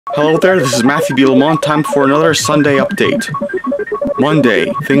Hello there, this is Matthew B. Lamont. Time for another Sunday update. Monday,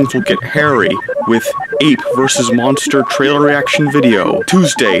 things will get hairy with Ape vs. Monster trailer reaction video.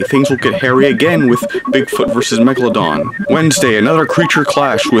 Tuesday, things will get hairy again with Bigfoot vs. Megalodon. Wednesday, another creature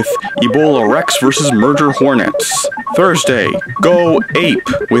clash with Ebola Rex vs. Murder Hornets. Thursday, Go Ape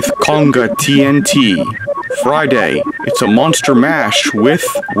with Conga TNT. Friday, it's a monster mash with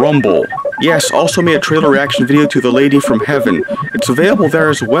Rumble. Yes, also made a trailer reaction video to The Lady from Heaven. It's available there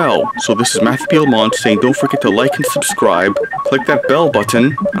as well. So this is Matthew B. Lamont saying don't forget to like and subscribe, click that bell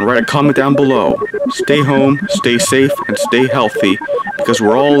button, and write a comment down below. Stay home, stay safe, and stay healthy, because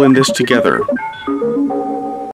we're all in this together.